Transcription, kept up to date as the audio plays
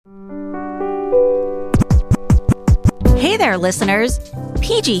there, listeners.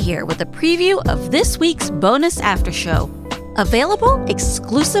 PG here with a preview of this week's bonus after show, available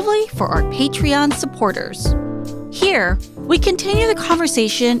exclusively for our Patreon supporters. Here, we continue the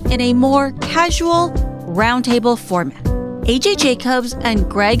conversation in a more casual, roundtable format. AJ Jacobs and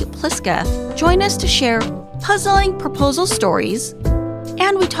Greg Pliska join us to share puzzling proposal stories,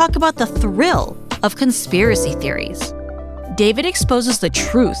 and we talk about the thrill of conspiracy theories. David exposes the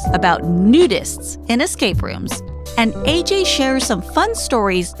truth about nudists in escape rooms, and AJ shares some fun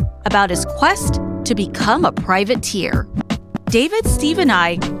stories about his quest to become a privateer. David, Steve, and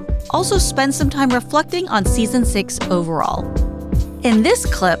I also spend some time reflecting on Season 6 overall. In this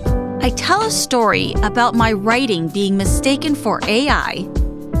clip, I tell a story about my writing being mistaken for AI,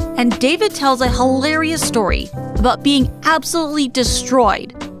 and David tells a hilarious story about being absolutely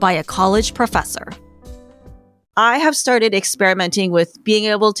destroyed by a college professor. I have started experimenting with being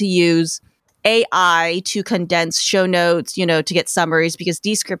able to use AI to condense show notes, to get summaries, because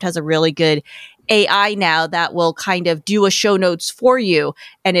Descript has a really good AI now that will kind of do a show notes for you,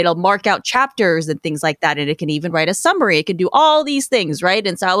 and it'll mark out chapters and things like that. And it can even write a summary. It can do all these things, right?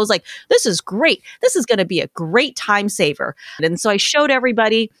 And so I was like, this is great. This is going to be a great time saver. And so I showed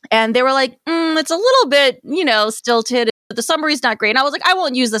everybody, and they were like, it's a little bit, stilted. The summary's not great. And I was like, I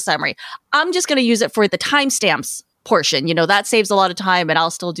won't use the summary. I'm just going to use it for the timestamps portion. That saves a lot of time, and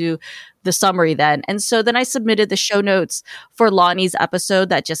I'll still do the summary then. And so then I submitted the show notes for Lonnie's episode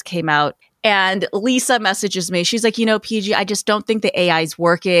that just came out. And Lisa messages me. She's like, PG, I just don't think the AI is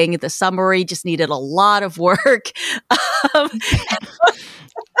working. The summary just needed a lot of work.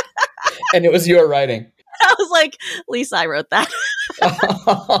 And it was your writing. I was like, Lisa, I wrote that.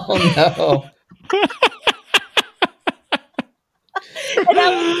 Oh, no.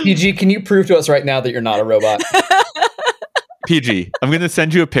 PG, can you prove to us right now that you're not a robot? PG, I'm going to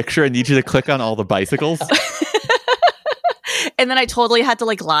send you a picture. I need you to click on all the bicycles. And then I totally had to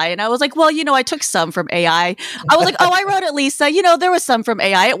lie. And I was like, well, I took some from AI. I was like, oh, I wrote it, Lisa. There was some from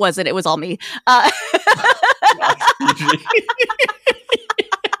AI. It wasn't. It was all me. And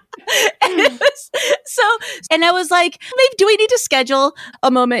I was like, maybe do we need to schedule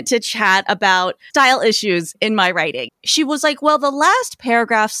a moment to chat about style issues in my writing? She was like, well, the last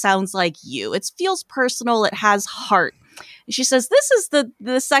paragraph sounds like you. It feels personal. It has heart. And she says, this is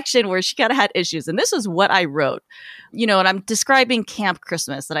the section where she kind of had issues. And this is what I wrote. And I'm describing Camp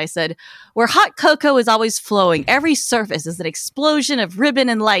Christmas, that I said, where hot cocoa is always flowing. Every surface is an explosion of ribbon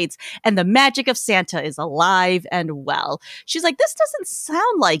and lights, and the magic of Santa is alive and well. She's like, this doesn't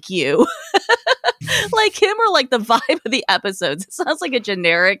sound like you. Like him, or like the vibe of the episodes. It sounds like a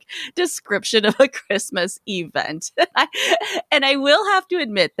generic description of a Christmas event. And I will have to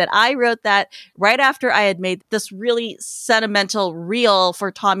admit that I wrote that right after I had made this really sentimental reel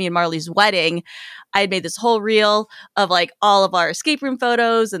for Tommy and Marley's wedding. I had made this whole reel of all of our escape room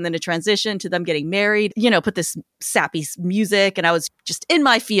photos, and then a transition to them getting married, put this sappy music, and I was just in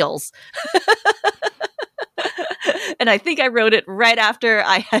my feels. And I think I wrote it right after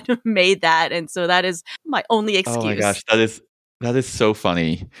I had made that. And so that is my only excuse. Oh my gosh, that is so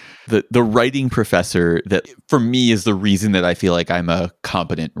funny. The writing professor that for me is the reason that I feel like I'm a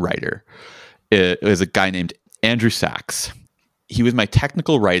competent writer. It was a guy named Andrew Sachs. He was my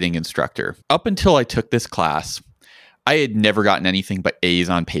technical writing instructor. Up until I took this class, I had never gotten anything but A's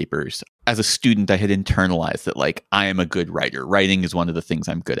on papers. As a student, I had internalized that I am a good writer. Writing is one of the things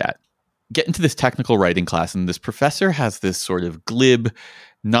I'm good at. Get into this technical writing class, and this professor has this sort of glib,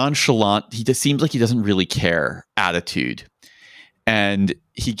 nonchalant, he just seems like he doesn't really care attitude. And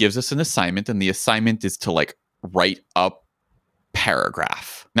he gives us an assignment, and the assignment is to write a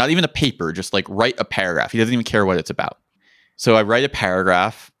paragraph. Not even a paper, just write a paragraph. He doesn't even care what it's about. So I write a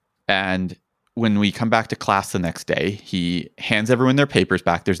paragraph, and when we come back to class the next day, he hands everyone their papers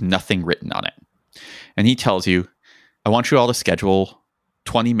back. There's nothing written on it. And he tells you, I want you all to schedule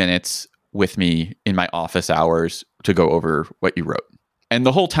 20 minutes with me in my office hours to go over what you wrote. And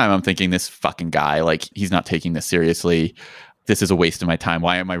the whole time I'm thinking, this fucking guy, he's not taking this seriously. This is a waste of my time.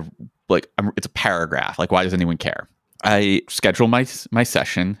 Why am I it's a paragraph. Why does anyone care? I schedule my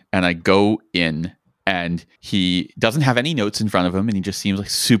session, and I go in, and he doesn't have any notes in front of him, and he just seems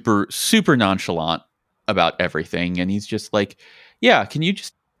super, super nonchalant about everything. And he's just yeah, can you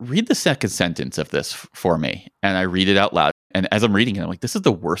just read the second sentence of this for me? And I read it out loud. And as I'm reading it, I'm like, this is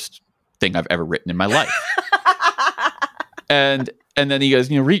the worst thing I've ever written in my life. and then he goes,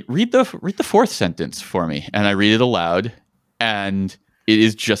 read the fourth sentence for me. And I read it aloud, and it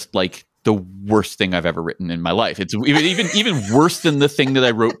is just the worst thing I've ever written in my life. It's even worse than the thing that I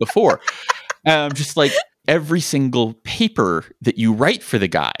wrote before. And I'm just every single paper that you write for the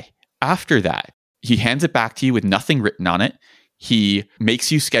guy after that He hands it back to you with nothing written on it. He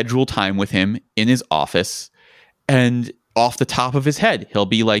makes you schedule time with him in his office. And off the top of his head, he'll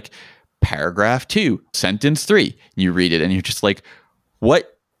be like, paragraph 2, sentence 3. And you read it and you're just like,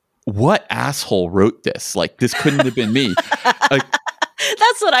 what asshole wrote this? Like, this couldn't have been me. Like,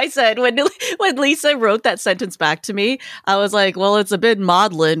 that's what I said when Lisa wrote that sentence back to me. I was like, well, it's a bit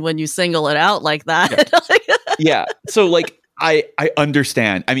maudlin when you single it out like that. Yeah. So like, I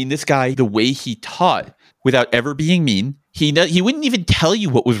understand. I mean, this guy, the way he taught without ever being mean, he wouldn't even tell you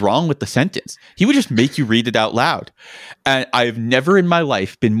what was wrong with the sentence. He would just make you read it out loud. And I've never in my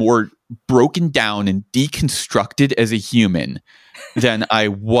life been more broken down and deconstructed as a human than I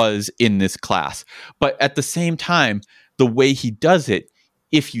was in this class. But at the same time, the way he does it,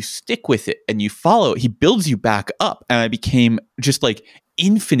 if you stick with it and you follow it, he builds you back up. And I became just like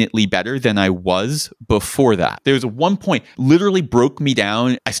infinitely better than I was before that. There was one point, literally broke me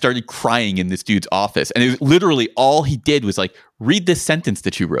down. I started crying in this dude's office. And it was literally all he did was like, read this sentence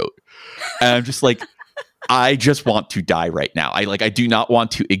that you wrote. And I'm just like, I just want to die right now. I do not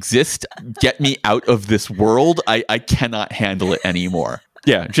want to exist. Get me out of this world. I cannot handle it anymore.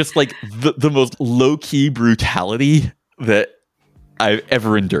 Yeah, just like the most low-key brutality that I've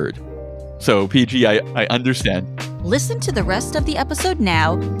ever endured. So, PG, I understand. Listen to the rest of the episode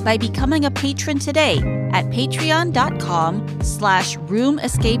now by becoming a patron today at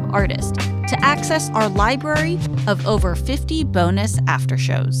patreon.com/roomescapeartist to access our library of over 50 bonus after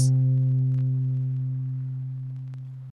shows.